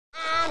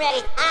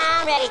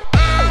I'm ready.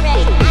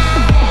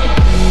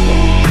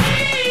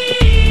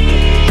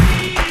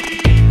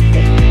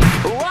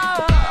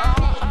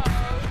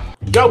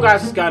 Yo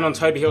guys, what's going on?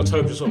 Toby here,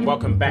 Tobe Jizzle, and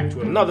welcome back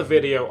to another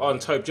video on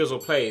Tobe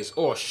Jizzle Plays,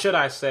 or should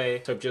I say,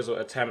 Tobe Jizzle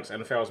attempts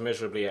and fails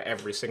miserably at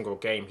every single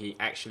game he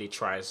actually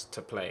tries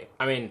to play.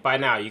 I mean, by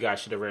now you guys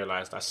should have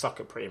realized I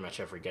suck at pretty much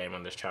every game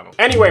on this channel.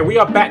 Anyway, we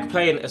are back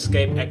playing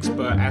Escape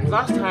Expert, and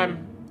last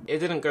time it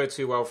didn't go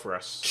too well for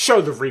us.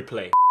 Show the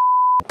replay.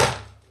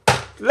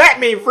 Let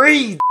me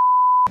read!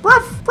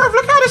 Bruv,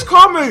 look how this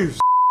car moves!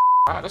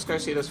 Alright, let's go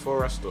see this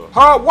Forest store.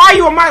 Oh, why are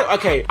you on my...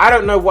 Okay, I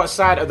don't know what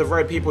side of the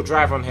road people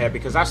drive on here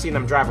because I've seen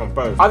them drive on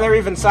both. Are there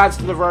even sides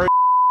to the road?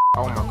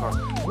 Oh my god.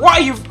 What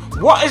are you...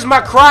 What is my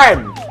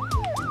crime?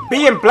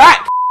 Being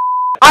black?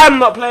 I'm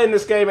not playing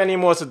this game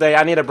anymore today.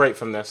 I need a break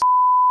from this.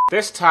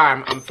 This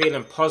time, I'm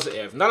feeling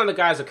positive. None of the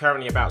guys are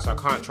currently about, so I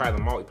can't try the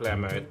multiplayer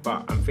mode.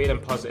 But I'm feeling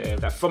positive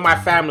that for my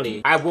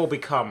family, I will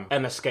become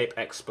an escape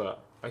expert.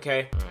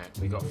 Okay? Alright,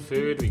 we got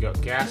food, we got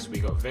gas,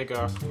 we got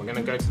vigor. We're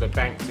gonna go to the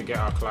bank to get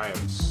our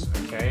clients.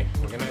 Okay?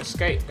 We're gonna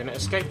escape. We're gonna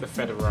escape the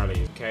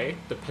federales. Okay?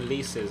 The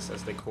polices,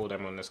 as they call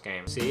them on this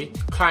game. See?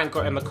 Client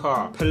got in the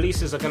car.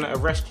 Polices are gonna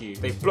arrest you.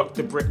 They blocked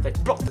the they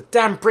blocked the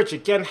damn bridge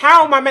again.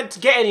 How am I meant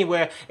to get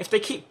anywhere if they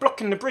keep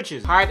blocking the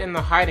bridges? Hide in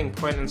the hiding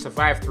point and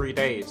survive 3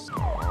 days.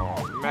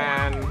 Oh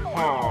man.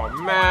 Oh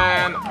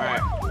man.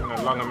 Alright, I'm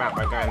gonna long him out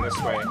by going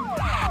this way.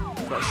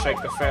 Gotta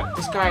shake the fed.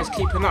 This guy is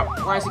keeping up.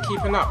 Why is he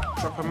keeping up?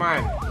 Drop a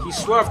mine. He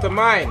swerved the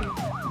mine.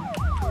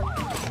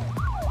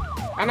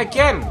 And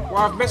again, well,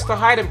 I've missed the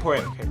hiding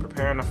point. Okay,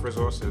 prepare enough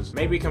resources.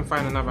 Maybe we can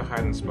find another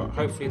hiding spot.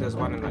 Hopefully there's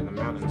one in like the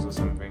mountains or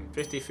something.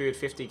 50 food,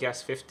 50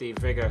 gas, 50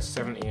 vigor,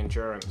 70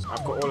 endurance.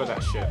 I've got all of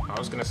that shit. I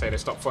was gonna say they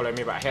stopped following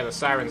me, but I hear the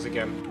sirens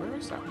again. Where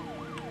is that?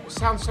 It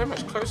sounds so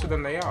much closer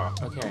than they are.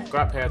 Okay, go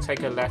up here,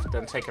 take a left,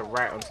 then take a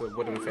right onto the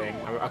wooden thing.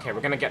 Okay,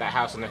 we're gonna get that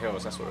house in the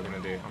hills. That's what we're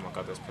gonna do. Oh my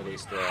god, there's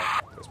police there.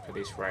 There's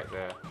police right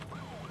there.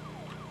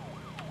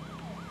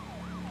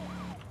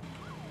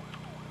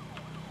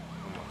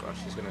 Oh my gosh,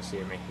 he's gonna see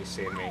me. He's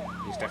seeing me.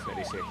 He's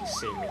definitely seeing me. He's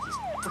seeing me. He's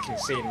freaking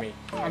seeing me.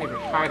 I can't even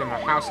hide in my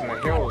house in the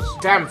hills.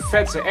 Damn,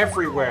 feds are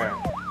everywhere.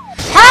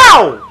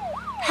 How?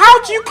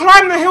 How do you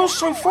climb the hills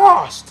so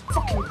fast?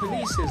 Fucking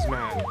polices,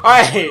 man.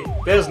 Hey,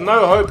 there's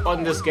no hope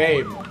on this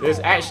game. There's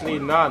actually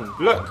none.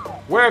 Look,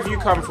 where have you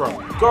come from?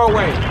 Go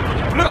away.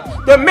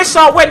 Look, the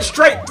missile went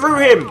straight through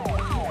him.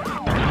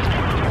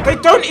 They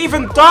don't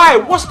even die.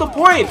 What's the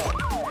point?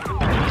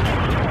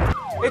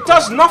 It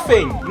does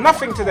nothing.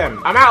 Nothing to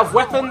them. I'm out of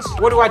weapons.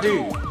 What do I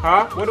do?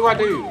 Huh? What do I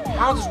do?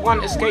 How does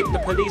one escape the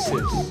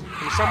polices?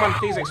 Can someone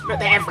please explain?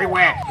 They're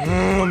everywhere.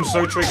 I'm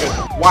so triggered.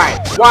 Why?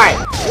 Why?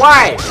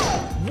 Why?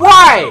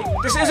 Why?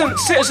 This isn't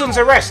citizen's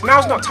arrest.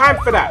 Now's not time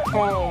for that.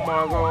 Oh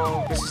my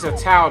god. This is a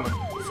town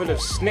full of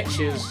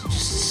snitches.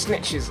 Just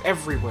snitches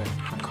everywhere.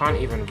 I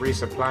can't even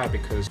resupply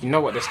because you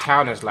know what this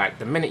town is like.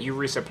 The minute you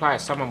resupply,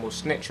 someone will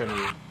snitch on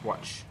you.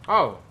 Watch.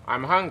 Oh,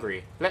 I'm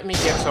hungry. Let me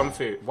get some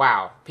food.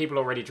 Wow, people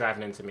already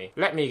driving into me.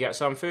 Let me get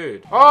some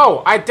food.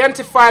 Oh,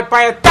 identified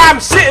by a damn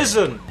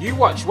citizen. You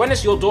watch. When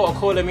is your daughter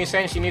calling me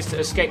saying she needs to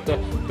escape the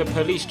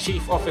police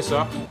chief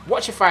officer?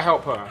 Watch if I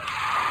help her.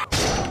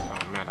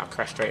 I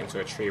crashed straight into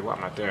a tree. What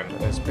am I doing?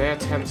 There's bear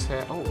tents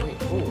here. Oh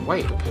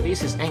wait. The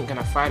police ain't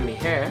gonna find me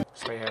here.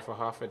 Stay here for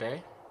half a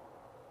day.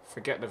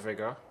 Forget the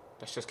vigor.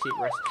 Let's just keep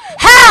resting.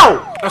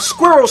 How? A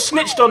squirrel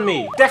snitched on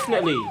me.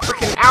 Definitely.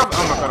 Freaking out.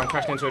 Oh my god, I'm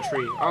crashing into a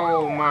tree.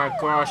 Oh my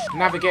gosh.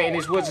 Navigating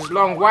these woods is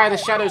long. Why are the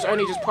shadows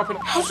only just popping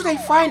up? How do they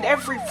find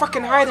every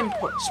fucking hiding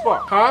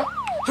spot? Huh?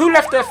 Who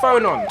left their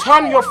phone on?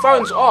 Turn your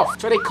phones off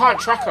so they can't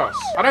track us.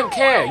 I don't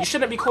care. You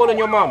shouldn't be calling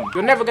your mum.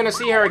 You're never gonna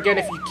see her again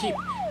if you keep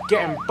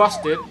getting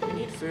busted. We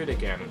need food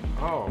again.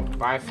 Oh,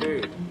 buy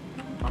food.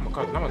 Oh my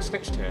god, no one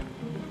snitched here.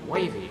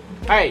 Wavy.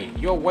 Hey,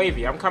 you're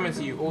Wavy. I'm coming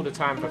to you all the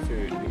time for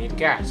food. We need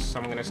gas.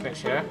 Someone gonna snitch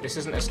here? This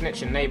isn't a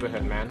snitching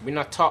neighborhood, man. We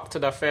not talk to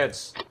the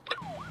feds.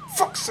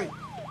 Fuck's sake.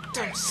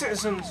 Damn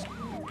citizens.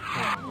 Oh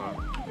my god.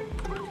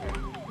 Okay.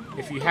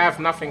 If you have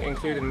nothing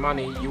including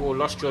money, you will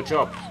lost your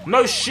job.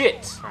 No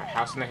shit! Alright,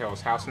 house in the hills,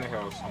 house in the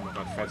hills. Oh my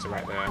god, feds are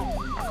right there.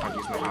 I can't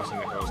use my house in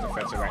the hills. The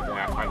feds are right there.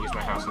 I can't use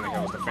my house in the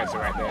hills. The feds are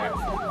right there.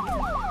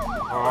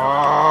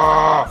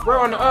 Oh, where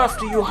on earth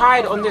do you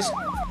hide on this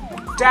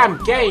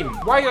damn game?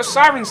 Why are your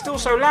sirens still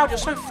so loud? You're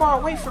so far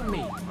away from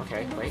me.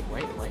 Okay, wait.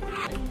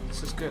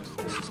 This is good.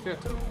 This is good.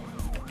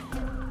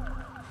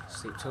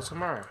 Sleep till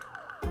tomorrow.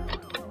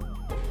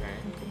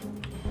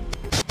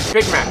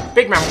 Okay.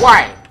 Big man,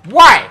 why?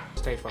 Why?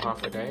 Stay for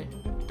half a day.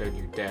 Don't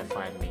you dare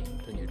find me.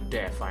 Don't you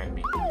dare find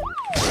me.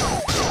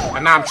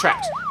 And now I'm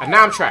trapped.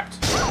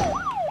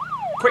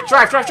 Quick,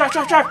 drive.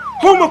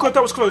 Oh my god,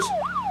 that was close.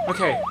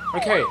 Okay.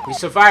 We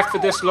survived for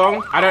this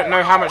long. I don't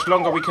know how much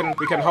longer we can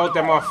hold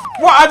them off.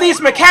 What are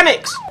these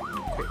mechanics?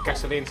 Quick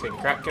gasoline thing.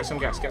 Get some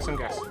gas.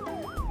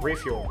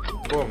 Refuel.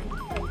 Boom.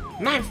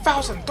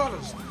 $9,000.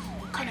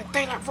 What kind of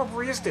daylight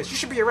robbery is this? You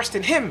should be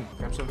arresting him.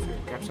 Grab some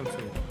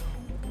food.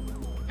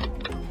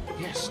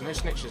 Yes, no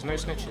snitches, no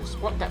snitches.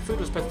 What? That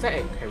food was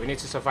pathetic. Okay, we need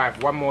to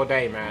survive one more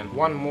day, man.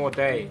 One more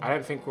day. I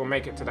don't think we'll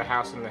make it to the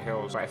house in the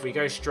hills. But if we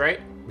go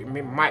straight, we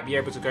might be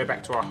able to go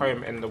back to our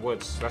home in the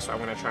woods. That's what I'm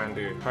gonna try and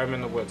do. Home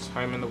in the woods,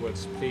 home in the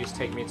woods. Please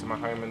take me to my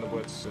home in the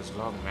woods. This is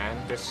long, man.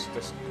 This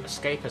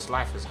escapist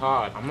life is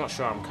hard. I'm not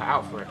sure I'm cut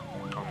out for it.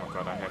 Oh my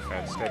god, I hear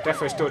feds. They're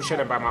definitely still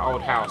chilling by my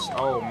old house.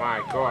 Oh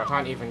my god.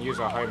 Can't even use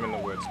our home in the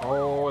woods.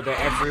 Oh, they're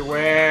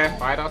everywhere.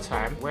 Bide our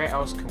time. Where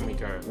else can we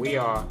go? We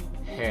are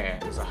here.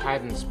 There's a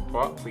hiding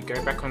spot. We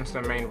go back onto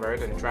the main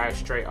road and drive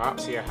straight up.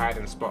 See a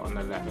hiding spot on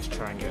the left. Let's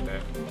try and get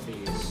there.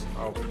 Please.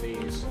 Oh,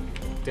 please.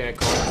 Dear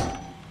God.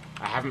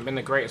 I haven't been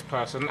the greatest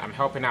person. I'm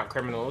helping out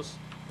criminals.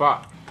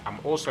 But I'm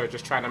also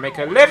just trying to make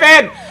a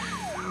living!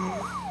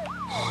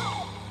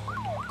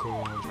 Oh,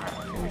 God. Right,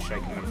 I think we're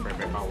shaking them for a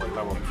bit. Oh, we're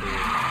low on food.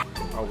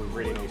 Oh, we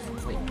really need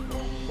food.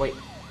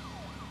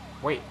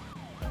 Wait.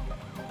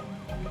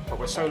 But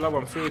we're so low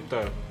on food,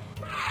 though.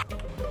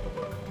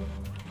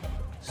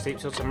 Sleep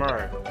till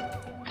tomorrow.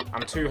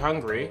 I'm too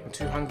hungry. I'm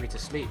too hungry to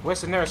sleep.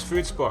 Where's the nearest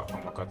food spot? Oh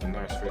my god, the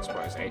nearest food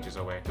spot is ages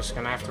away. Just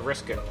gonna have to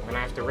risk it. I'm gonna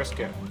have to risk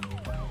it.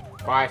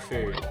 Buy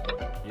food.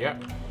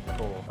 Yep.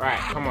 Cool. Right,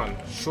 come on.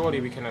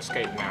 Surely we can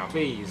escape now.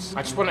 Please.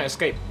 I just want to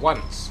escape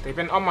once. They've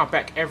been on my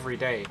back every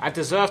day. I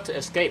deserve to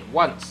escape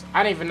once.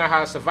 I don't even know how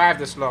to survive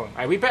this long.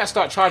 Alright, we better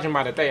start charging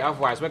by the day,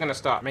 otherwise we're gonna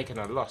start making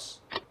a loss.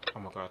 Oh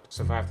my god.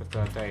 Survive the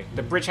third day.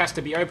 The bridge has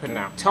to be open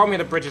now. Tell me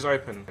the bridge is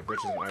open. The bridge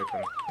isn't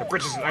open. The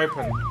bridge isn't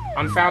open.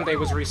 Unfound day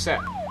was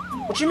reset.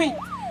 What do you mean?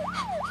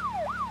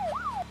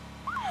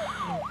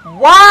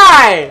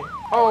 Why?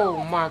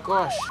 Oh my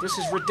gosh, this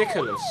is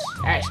ridiculous.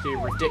 Actually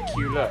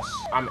ridiculous.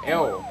 I'm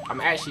ill. I'm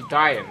actually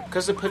dying.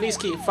 Because the police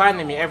keep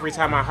finding me every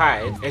time I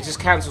hide, it just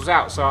cancels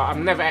out, so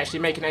I'm never actually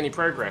making any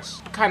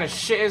progress. What kind of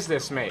shit is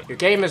this, mate? Your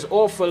game is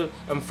awful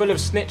and full of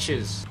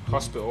snitches.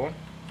 Hospital,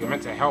 you're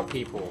meant to help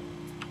people,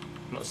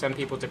 not send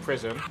people to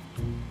prison.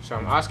 So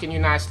I'm asking you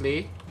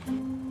nicely.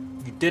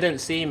 You didn't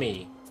see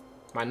me.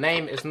 My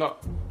name is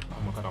not...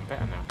 Oh my god, I'm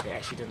better now. They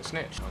actually didn't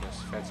snitch. Oh,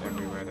 there's feds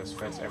everywhere. There's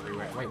feds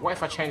everywhere. Wait, what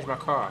if I change my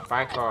car?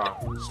 Buy car.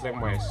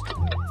 Slim waist.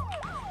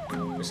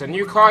 It's a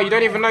new car. You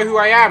don't even know who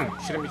I am. You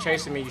shouldn't be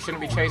chasing me. You shouldn't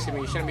be chasing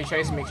me. You shouldn't be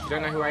chasing me because you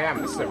don't know who I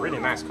am. This is a really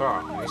nice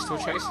car. Are they still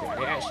chasing? Are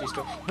they actually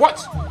still...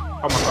 What?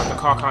 Oh my god, the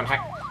car can't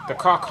hack... The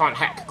car can't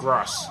hack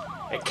grass.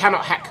 It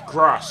cannot hack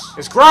grass.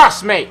 It's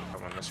grass, mate!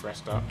 Come on, let's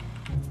rest up.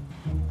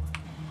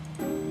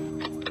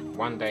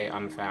 One day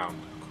unfound.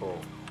 Cool.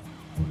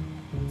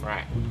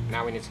 Right,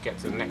 now we need to get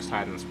to the next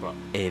hiding spot.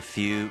 A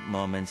few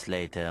moments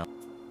later.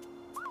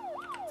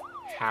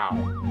 How?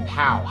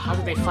 How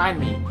did they find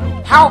me?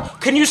 How?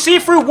 Can you see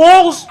through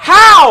walls?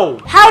 How?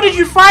 How did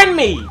you find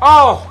me?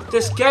 Oh,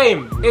 this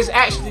game is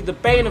actually the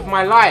bane of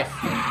my life.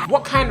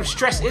 What kind of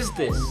stress is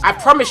this? I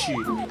promise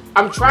you,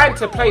 I'm trying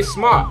to play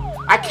smart.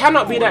 I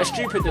cannot be that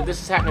stupid that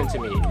this is happening to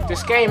me.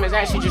 This game is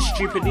actually just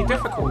stupidly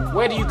difficult.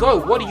 Where do you go?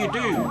 What do you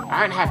do?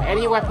 I don't have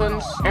any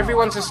weapons.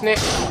 Everyone's a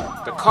snitch.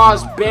 The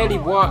cars barely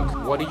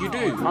work. What do you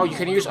do? Oh, you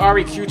can use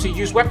REQ to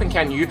use weapon,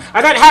 can you?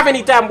 I don't have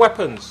any damn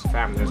weapons.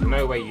 Fam, there's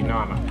no way you know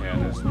I'm up here.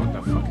 What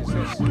the fuck is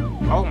this?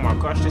 Oh my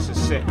gosh, this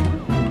is sick.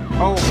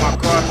 Oh my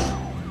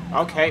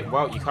gosh. Okay,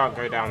 well, you can't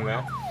go down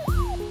there.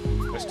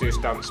 Let's do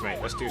stunts, mate.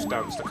 Let's do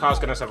stunts. The car's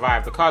gonna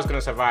survive. The car's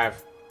gonna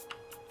survive.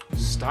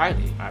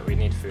 Styly. Alright, we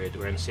need food.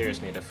 We're in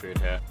serious need of food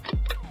here.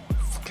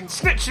 Fucking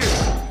snitches!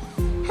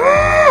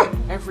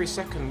 Every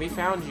second, we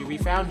found you, we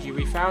found you,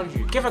 we found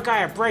you. Give a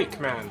guy a break,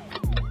 man.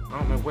 I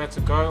don't know where to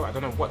go. I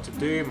don't know what to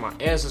do. My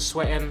ears are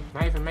sweating.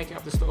 Can I even make it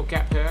up this little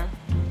gap here?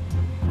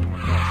 Oh my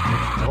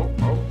gosh. Oh.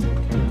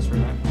 Okay, let's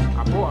relax.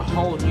 I bought a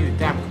whole new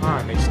damn car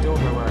and they still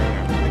know where I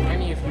am. Like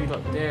any of you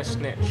lot dare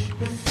snitch.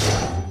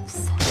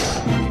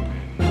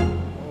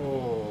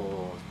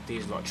 Oh,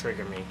 these lot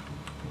trigger me.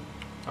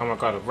 Oh my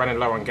god, I'm running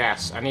low on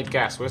gas. I need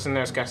gas. Where's the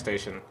nearest gas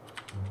station?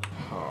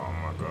 Oh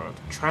my god.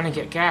 I'm trying to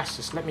get gas.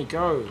 Just let me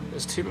go.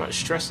 There's too much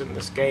stress in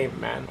this game,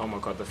 man. Oh my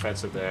god, the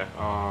feds are there.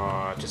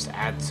 Oh, just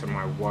add to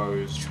my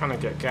woes. Trying to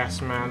get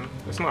gas, man.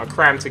 It's not a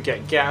crime to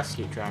get gas.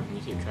 Keep driving,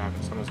 you keep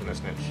driving. Someone's gonna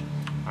snitch.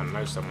 I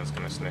know someone's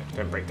gonna snitch.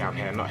 Don't break down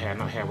here. Not here,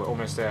 not here. We're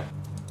almost there.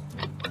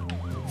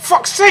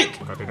 Fuck's sake!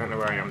 Oh god, they don't know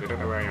where I am. They don't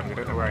know where I am. They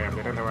don't know where I am.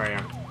 They don't know where I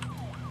am.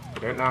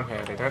 They don't know I'm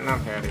here, they don't know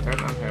I'm here, they don't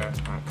know I'm here.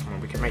 Alright, come on,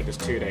 we can make this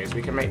 2 days.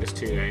 We can make this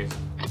 2 days.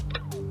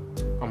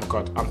 Oh my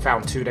god, I'm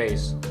found 2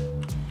 days.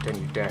 Don't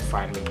you dare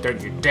find me. Don't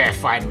you dare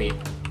find me.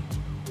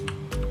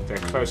 They're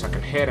close, I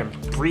can hear them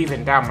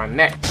breathing down my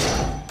neck.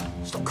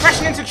 Stop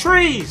crashing into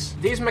trees!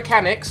 These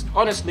mechanics,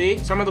 honestly,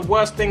 some of the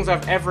worst things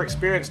I've ever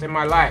experienced in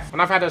my life. And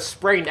I've had a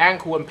sprained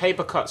ankle and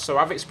paper cuts, so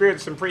I've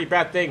experienced some pretty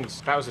bad things.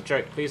 That was a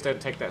joke. Please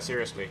don't take that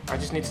seriously. I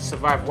just need to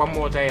survive one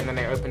more day and then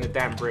they open the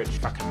damn bridge.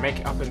 If I can make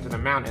it up into the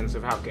mountains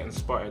without getting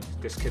spotted,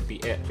 this could be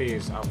it.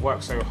 Please, I've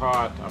worked so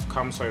hard. I've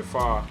come so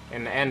far.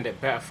 In the end,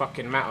 it better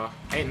fucking matter.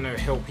 Ain't no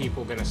hill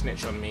people gonna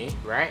snitch on me,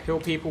 right? Hill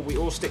people, we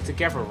all stick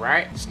together,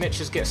 right?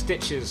 Snitches get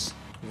stitches.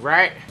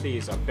 Right?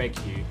 Please, I beg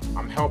you.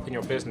 I'm helping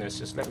your business.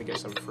 Just let me get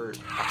some food.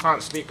 I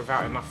can't sleep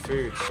without enough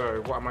food,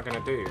 so what am I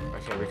gonna do?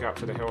 Okay, we go up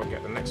to the hill and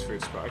get the next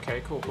food spot.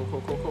 Okay, cool.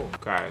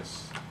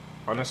 Guys,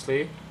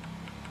 Honestly,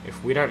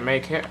 if we don't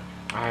make it,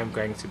 I am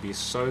going to be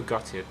so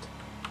gutted.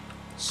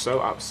 So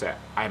upset.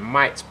 I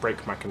might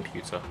break my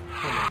computer.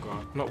 Oh my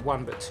god. Not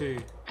one, but two.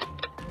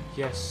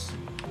 Yes.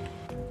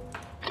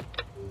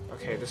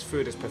 Okay, this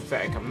food is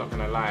pathetic, I'm not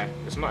gonna lie.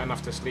 It's not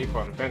enough to sleep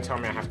on. Don't tell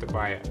me I have to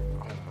buy it.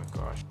 Oh my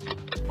gosh.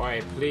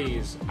 Oi,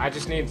 please. I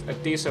just need a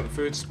decent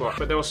food spot.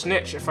 But they'll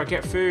snitch if I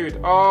get food.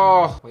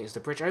 Oh! Wait, is the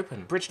bridge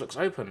open? Bridge looks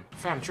open.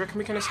 Fam, do you reckon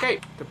we can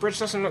escape? The bridge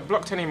doesn't look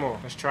blocked anymore.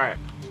 Let's try it.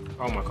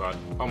 Oh my god.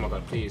 Oh my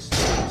god, please.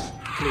 Please.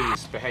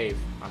 Please, behave.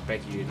 I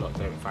beg you, lot,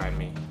 don't find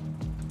me.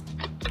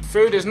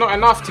 Food is not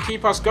enough to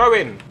keep us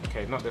going.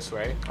 Okay, not this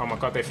way. Oh my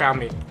god, they found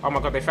me. Oh my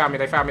god, they found me,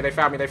 they found me, they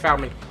found me, they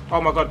found me. Oh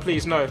my god,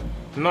 please, no.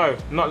 No,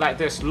 not like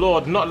this.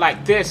 Lord, not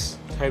like this.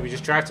 Toby,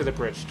 just drive to the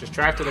bridge. Just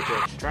drive to the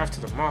bridge. Drive to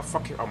the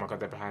motherfucking... Oh my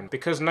god, they're behind.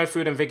 Because no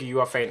food and vigor, you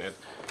are fainted.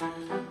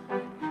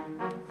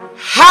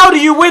 How do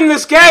you win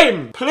this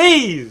game?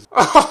 Please.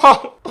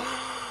 Oh,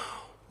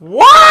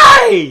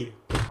 why?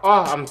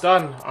 Oh, I'm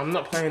done. I'm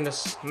not playing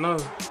this. No,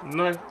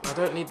 no. I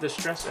don't need the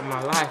stress in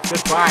my life.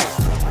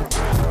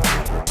 Goodbye.